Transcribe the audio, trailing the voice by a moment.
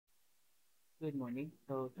Good morning.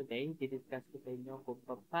 So today, didiscuss ko sa inyo kung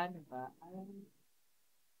paano ba ang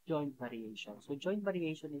joint variation. So joint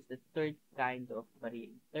variation is the third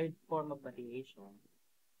form of variation.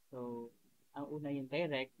 So ang una yung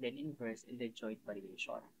direct, then inverse, and then joint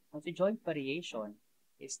variation. Now, si joint variation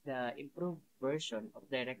is the improved version of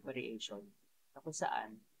direct variation na kung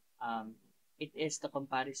saan um, it is the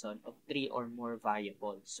comparison of three or more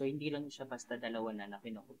variables. So hindi lang siya basta dalawa na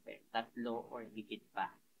kino-compare, tatlo or higit pa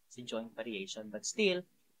si joint variation. But still,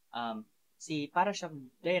 um, para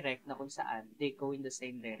siyang direct na kung saan they go in the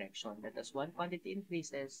same direction. That as one quantity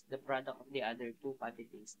increases, the product of the other two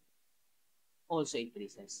quantities also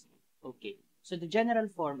increases. Okay. So the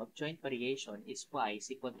general form of joint variation is y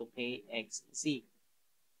is equal to kxz.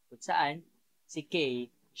 Kung saan, si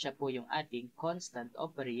k, siya po yung ating constant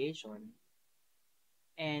of variation,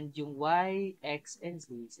 and yung y, x, and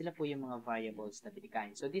z, sila po yung mga variables na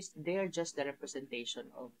binigay. So they are just the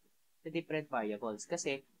representation of the different variables.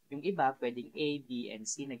 Kasi yung iba, pwedeng a, b, and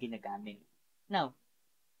c na ginagamit. Now,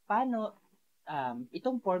 paano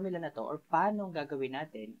itong formula na to, or paano gagawin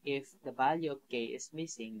natin if the value of k is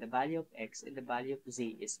missing, the value of x, and the value of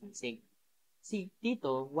z is missing?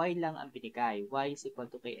 Dito, y lang ang binigay. Y is equal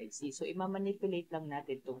to kxc. So, imamanipulate lang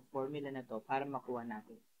natin itong formula na to para makuha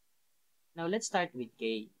natin. Now, let's start with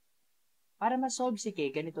k. Para ma-solve si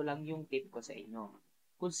k, ganito lang yung tip ko sa inyo.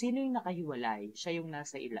 Kung sino yung nakahiwalay, siya yung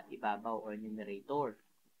nasa ibabaw or numerator.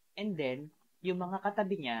 And then, yung mga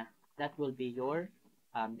katabi niya, that will be your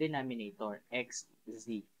denominator, x,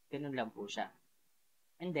 z. Ganun lang po siya.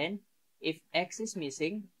 And then, if x is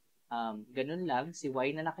missing, ganun lang, si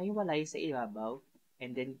y na nakahiwalay sa ibabaw,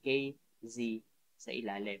 and then k, z sa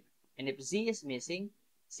ilalim. And if z is missing,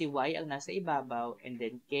 si y ang nasa ibabaw, and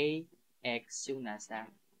then k, x yung nasa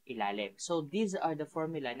ilalim. So, these are the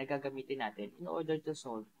formula na gagamitin natin in order to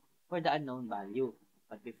solve for the unknown value.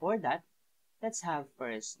 But before that, let's have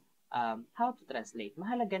first how to translate.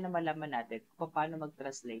 Mahalaga na malaman natin kung paano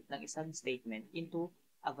mag-translate ng isang statement into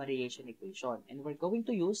a variation equation. And we're going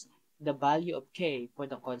to use the value of k for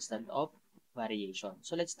the constant of variation.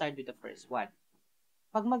 So let's start with the first one.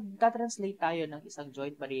 Pag mag-translate tayo ng isang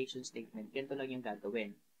joint variation statement, ganito lang yung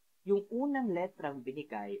gagawin. Yung unang letrang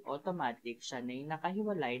binigay, automatic siya na yung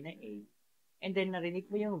nakahiwalay na A. And then narinig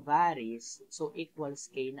mo yung varies, so equals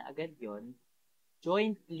K na agad yon.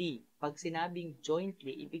 Jointly, pag sinabing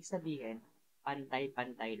jointly, ibig sabihin,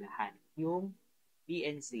 pantay-pantay lahat. Yung B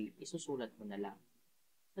and C, isusulat mo na lang.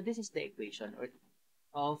 So this is the equation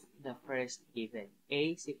of the first given.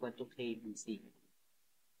 A is equal to KBC.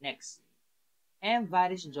 Next, M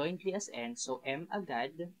varies jointly as N, so M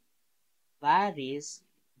agad varies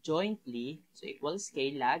jointly, so equals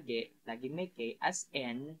K, lagi may K, as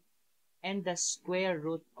N, and the square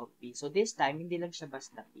root of P. So this time, hindi lang siya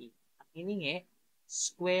basta P. Ang hiningi,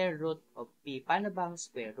 square root of P. Paano ba ang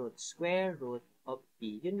square root? Square root of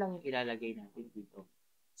P. Yun lang yung ilalagay natin dito.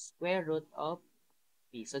 Square root of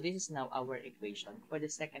P. So this is now our equation for the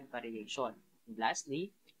second variation. And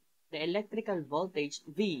lastly, the electrical voltage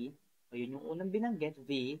V, o yun yung unang binanggit,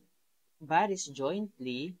 V, varies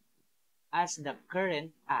jointly as the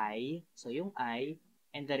current I, so yung I,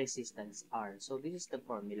 and the resistance R. So this is the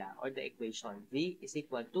formula or the equation. V is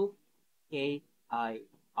equal to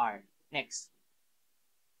KIR. Next.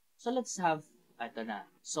 So let's have, ito na,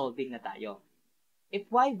 solving na tayo. If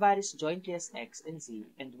y varies jointly as x and z,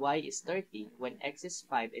 and y is 30 when x is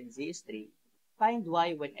 5 and z is 3, find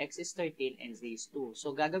y when x is 13 and z is 2.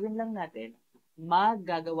 So gagawin lang natin,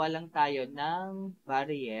 maggagawa lang tayo ng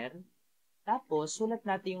barrier. Tapos, sulat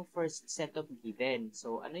natin yung first set of given.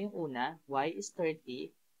 So, ano yung una? Y is 30,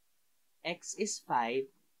 X is 5,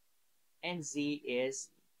 and Z is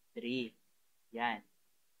 3. Yan.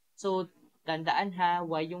 So, tandaan ha,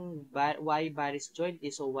 Y varies jointly,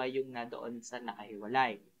 so Y yung nadoon sa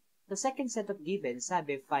nakahiwalay. The second set of given,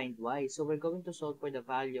 sabi, find Y. So, we're going to solve for the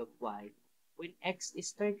value of Y when X is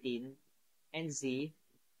 13 and Z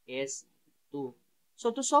is 2. So,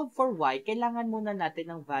 to solve for y, kailangan muna natin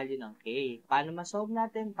ng value ng k. Paano ma-solve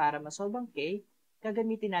natin? Para ma-solve ang k,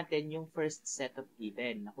 gagamitin natin yung first set of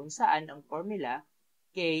given, na kung saan ang formula,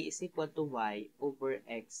 k is equal to y over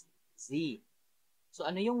x z. So,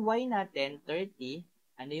 ano yung y natin? 30.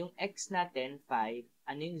 Ano yung x natin? 5.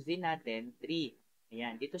 Ano yung z natin? 3.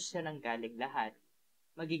 Ayan, dito siya nanggaling lahat.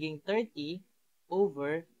 Magiging 30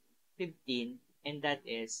 over 15, and that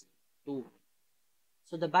is 2.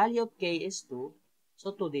 So, the value of k is 2.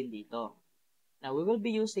 So, 2 din dito. Now, we will be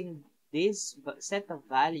using this set of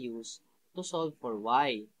values to solve for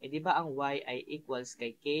y. E di ba ang y ay equals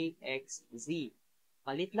kay kxz.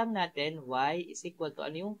 Palit lang natin, y is equal to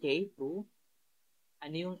ano yung k? 2.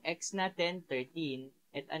 Ano yung x natin? 13.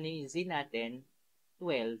 At ano yung z natin?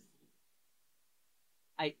 12.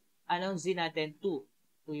 Ay, anong z natin? 2.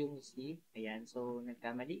 2 yung z. Ayan, so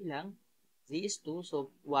nagkamali lang. Z is 2,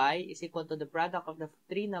 so y is equal to the product of the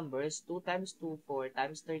three numbers, 2 times 2, 4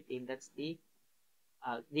 times 13. That's the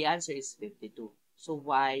answer is 52. So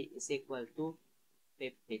y is equal to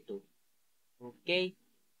 52. Okay,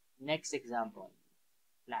 next example.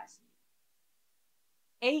 Last.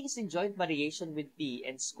 A is in joint variation with B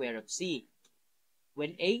and square of C.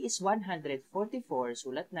 When A is 144,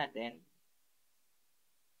 sulat natin,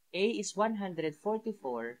 A is 144,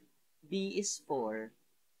 B is 4,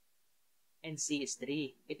 and C is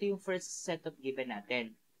 3. Ito yung first set of given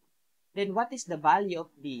natin. Then what is the value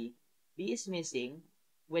of B? B is missing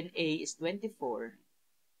when A is 24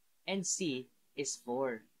 and C is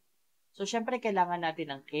 4. So, syempre, kailangan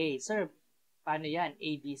natin ng K. Sir, paano yan? A,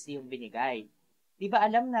 B, C yung binigay. Di ba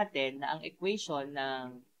alam natin na ang equation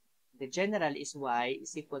ng the general is Y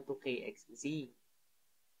is equal to KXZ.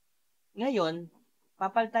 Ngayon,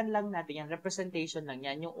 papalitan lang natin yung representation lang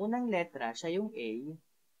yan. Yung unang letra, siya yung A.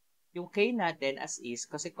 Yung K natin as is,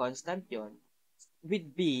 kasi constant yon.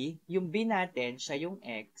 With B, yung B natin, siya yung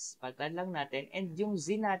X. Palitan lang natin. And yung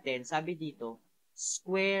Z natin, sabi dito,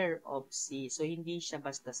 square of C. So, hindi siya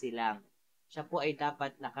basta silang. Siya po ay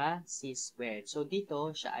dapat naka-C squared. So,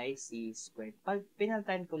 dito, siya ay C squared.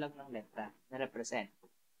 Pinalitan ko lang ng letra na represent.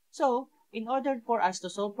 So, in order for us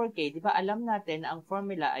to solve for K, di ba alam natin na ang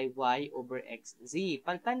formula ay Y over XZ.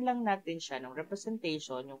 Palitan lang natin siya ng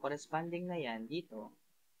representation, yung corresponding na yan dito.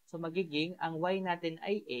 So, magiging ang y natin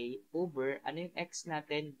ay a over, ano yung x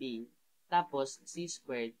natin, b, tapos c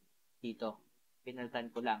squared dito.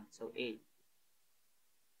 Pinalitan ko lang. So, a.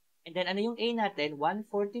 And then, ano yung a natin?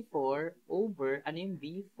 144 over, ano yung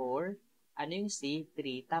b, 4, ano yung c,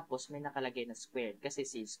 3, tapos may nakalagay na squared kasi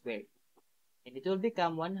c squared. And it will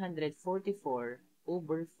become 144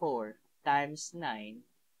 over 4 times 9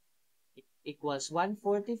 equals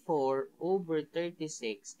 144 over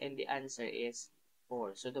 36, and the answer is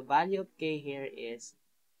 4. So, the value of K here is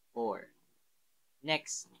 4.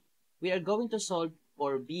 Next, we are going to solve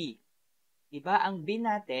for B. Diba, ang B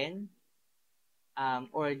natin,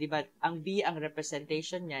 or diba, ang B, ang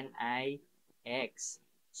representation niyan ay X.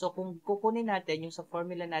 So, kung kukunin natin yung sa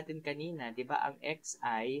formula natin kanina, diba, ang X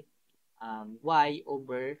ay Y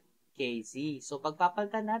over KZ. So,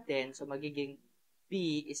 pagpapalitan natin, so magiging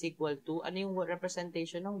B is equal to, ano yung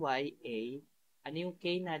representation ng Y? A. Ano yung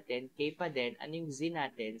K natin? K pa din. Ano yung Z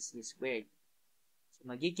natin? C squared. So,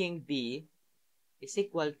 magiging B is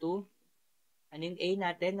equal to, ano yung A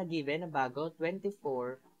natin na given na bago?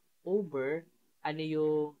 24 over, ano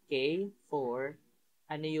yung K? 4.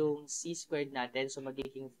 Ano yung C squared natin? So,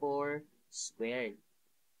 magiging 4 squared.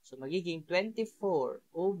 So, magiging 24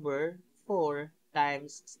 over 4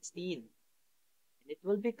 times 16. And it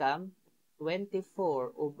will become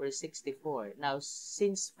 24 over 64. Now,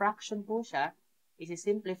 since fraction po siya,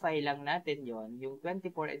 isi-simplify lang natin yon yung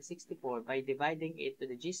 24 and 64 by dividing it to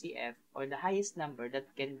the GCF or the highest number that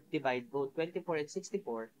can divide both 24 and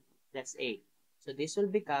 64, that's 8. So, this will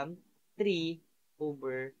become 3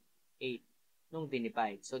 over 8 nung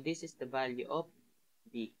dinivide. So, this is the value of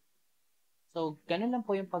B. So, ganun lang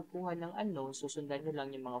po yung pagkuha ng unknown. Susundan nyo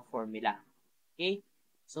lang yung mga formula. Okay?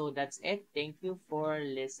 So, that's it. Thank you for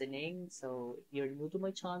listening. So, if you're new to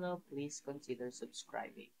my channel, please consider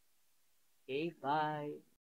subscribing. Okay, bye!